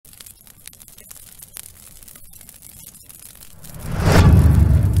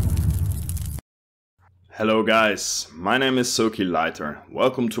Hello guys, my name is Silky Lighter.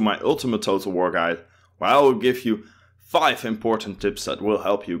 Welcome to my Ultimate Total War guide, where I will give you 5 important tips that will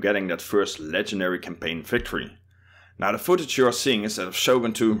help you getting that first legendary campaign victory. Now the footage you are seeing is that of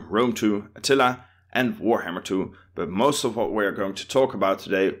Shogun 2, Rome 2, Attila and Warhammer 2, but most of what we are going to talk about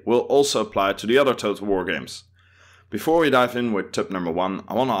today will also apply to the other Total War games. Before we dive in with tip number 1,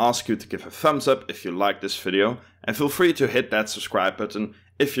 I want to ask you to give a thumbs up if you like this video and feel free to hit that subscribe button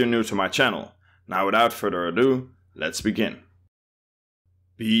if you're new to my channel. Now without further ado, let's begin.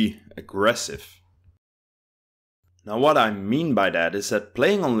 Be aggressive. Now what I mean by that is that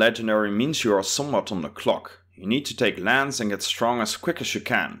playing on Legendary means you are somewhat on the clock. You need to take lands and get strong as quick as you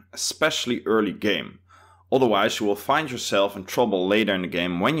can, especially early game. Otherwise you will find yourself in trouble later in the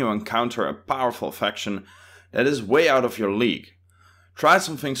game when you encounter a powerful faction that is way out of your league. Try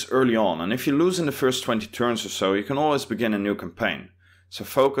some things early on, and if you lose in the first 20 turns or so, you can always begin a new campaign. So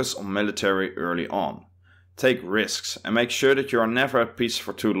focus on military early on. Take risks and make sure that you are never at peace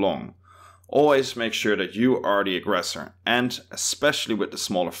for too long. Always make sure that you are the aggressor, and especially with the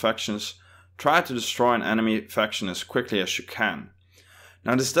smaller factions, try to destroy an enemy faction as quickly as you can.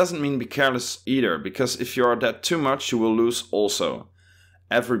 Now this doesn't mean be careless either, because if you are that too much you will lose also.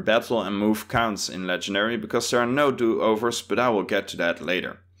 Every battle and move counts in Legendary because there are no do-overs, but I will get to that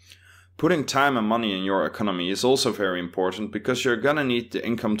later. Putting time and money in your economy is also very important because you're gonna need the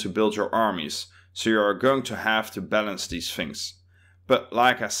income to build your armies, so you are going to have to balance these things. But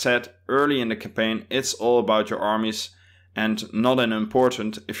like I said, early in the campaign it's all about your armies, and not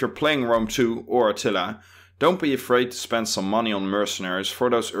unimportant, if you're playing Rome 2 or Attila, don't be afraid to spend some money on mercenaries for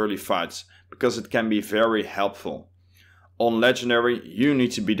those early fights, because it can be very helpful. On Legendary you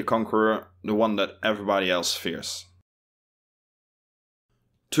need to be the conqueror, the one that everybody else fears.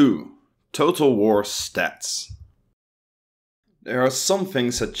 2. Total War stats. There are some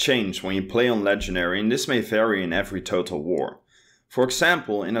things that change when you play on Legendary, and this may vary in every Total War. For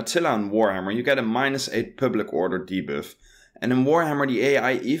example, in Attila and Warhammer you get a -8 public order debuff, and in Warhammer the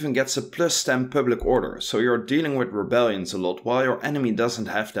AI even gets a +10 public order, so you're dealing with rebellions a lot while your enemy doesn't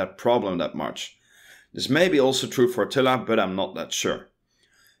have that problem that much. This may be also true for Attila, but I'm not that sure.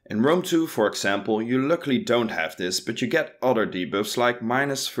 In Rome 2, for example, you luckily don't have this, but you get other debuffs like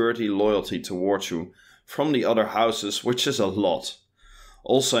 -30 loyalty towards you from the other houses, which is a lot.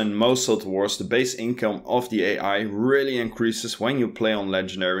 Also in most Total Wars the base income of the AI really increases when you play on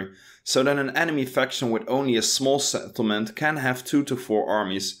Legendary, so that an enemy faction with only a small settlement can have 2 to 4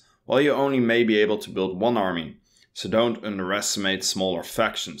 armies, while you only may be able to build 1 army, so don't underestimate smaller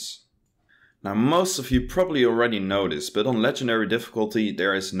factions. Now most of you probably already know this, but on Legendary difficulty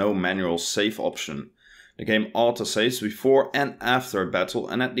there is no manual save option. The game auto-saves before and after a battle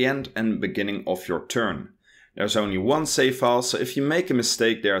and at the end and beginning of your turn. There's only one save file, so if you make a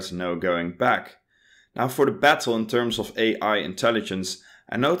mistake there's no going back. Now for the battle in terms of AI intelligence,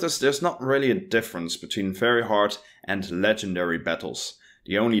 I noticed there's not really a difference between very hard and Legendary battles.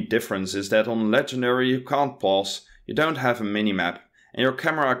 The only difference is that on Legendary you can't pause, you don't have a minimap, and your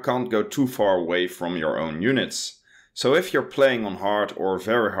camera can't go too far away from your own units. So if you're playing on hard or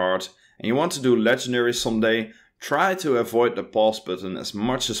very hard and you want to do Legendary someday, try to avoid the pause button as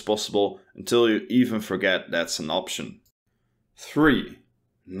much as possible until you even forget that's an option. 3.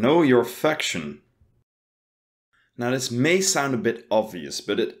 Know your faction. Now this may sound a bit obvious,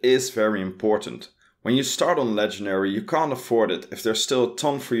 but it is very important. When you start on Legendary you can't afford it if there's still a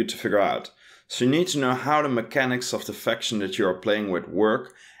ton for you to figure out. So you need to know how the mechanics of the faction that you are playing with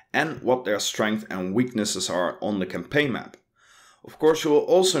work and what their strengths and weaknesses are on the campaign map. Of course you will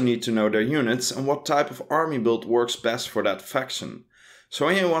also need to know their units and what type of army build works best for that faction. So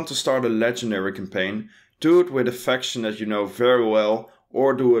when you want to start a Legendary campaign, do it with a faction that you know very well,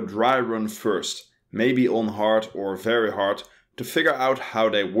 or do a dry run first, maybe on hard or very hard, to figure out how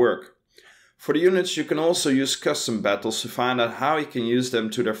they work. For the units you can also use custom battles to find out how you can use them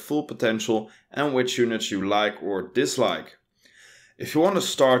to their full potential and which units you like or dislike. If you want to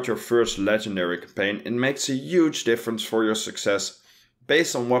start your first Legendary campaign, it makes a huge difference for your success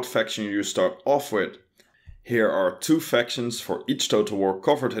based on what faction you start off with. Here are 2 factions for each Total War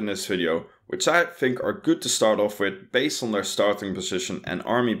covered in this video, which I think are good to start off with based on their starting position and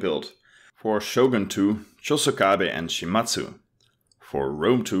army build. For Shogun 2, Chosokabe and Shimatsu. For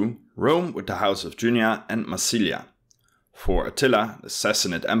Rome 2, Rome with the House of Junia and Massilia. For Attila, the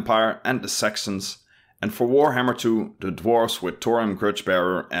Sassanid Empire and the Saxons. And for Warhammer 2, the Dwarves with Thorim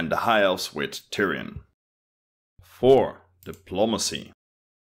Grudgebearer and the High Elves with Tyrion. 4. Diplomacy.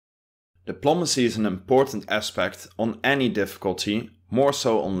 Diplomacy is an important aspect on any difficulty, more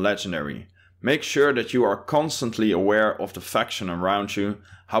so on Legendary. Make sure that you are constantly aware of the faction around you,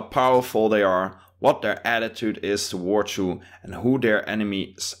 how powerful they are, what their attitude is towards you, and who their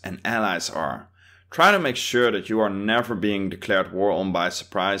enemies and allies are. Try to make sure that you are never being declared war on by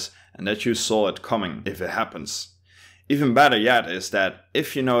surprise and that you saw it coming if it happens. Even better yet is that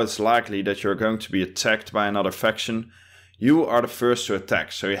if you know it's likely that you're going to be attacked by another faction, you are the first to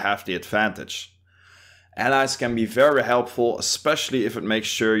attack, so you have the advantage. Allies can be very helpful, especially if it makes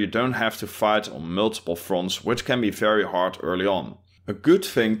sure you don't have to fight on multiple fronts, which can be very hard early on. A good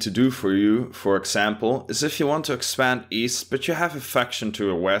thing to do for you, for example, is if you want to expand east but you have a faction to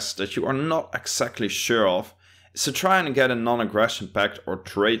the west that you are not exactly sure of, is to try and get a non-aggression pact or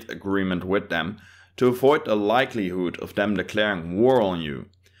trade agreement with them to avoid the likelihood of them declaring war on you.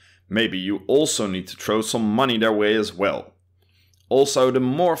 Maybe you also need to throw some money their way as well. Also, the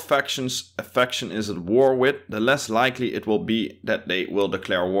more factions a faction is at war with, the less likely it will be that they will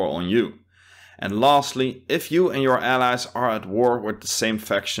declare war on you. And lastly, if you and your allies are at war with the same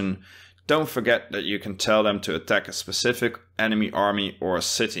faction, don't forget that you can tell them to attack a specific enemy army or a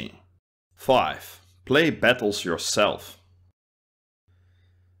city. 5. Play battles yourself.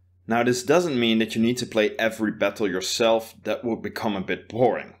 Now this doesn't mean that you need to play every battle yourself, that would become a bit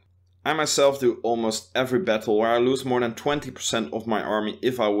boring. I myself do almost every battle where I lose more than 20% of my army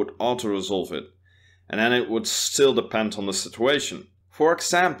if I would auto-resolve it. And then it would still depend on the situation. For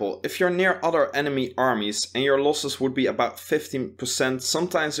example, if you're near other enemy armies and your losses would be about 15%,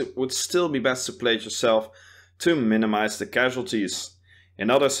 sometimes it would still be best to play it yourself to minimize the casualties. In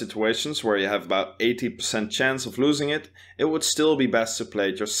other situations where you have about 80% chance of losing it, it would still be best to play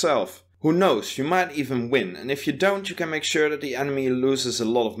it yourself. Who knows, you might even win, and if you don't, you can make sure that the enemy loses a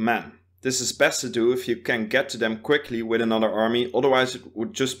lot of men. This is best to do if you can get to them quickly with another army, otherwise it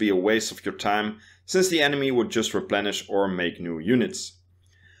would just be a waste of your time, since the enemy would just replenish or make new units.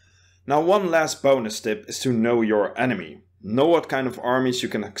 Now one last bonus tip is to know your enemy. Know what kind of armies you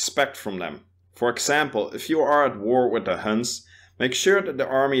can expect from them. For example, if you are at war with the Huns, make sure that the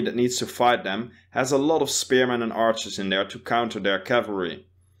army that needs to fight them has a lot of spearmen and archers in there to counter their cavalry.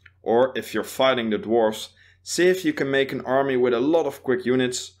 Or if you're fighting the dwarves, see if you can make an army with a lot of quick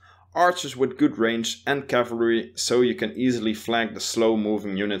units, archers with good range and cavalry, so you can easily flank the slow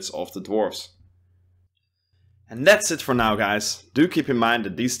moving units of the dwarves. And that's it for now, guys. Do keep in mind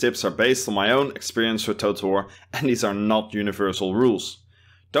that these tips are based on my own experience with Total War and these are not universal rules.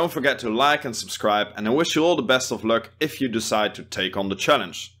 Don't forget to like and subscribe, and I wish you all the best of luck if you decide to take on the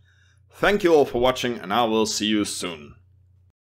challenge. Thank you all for watching, and I will see you soon.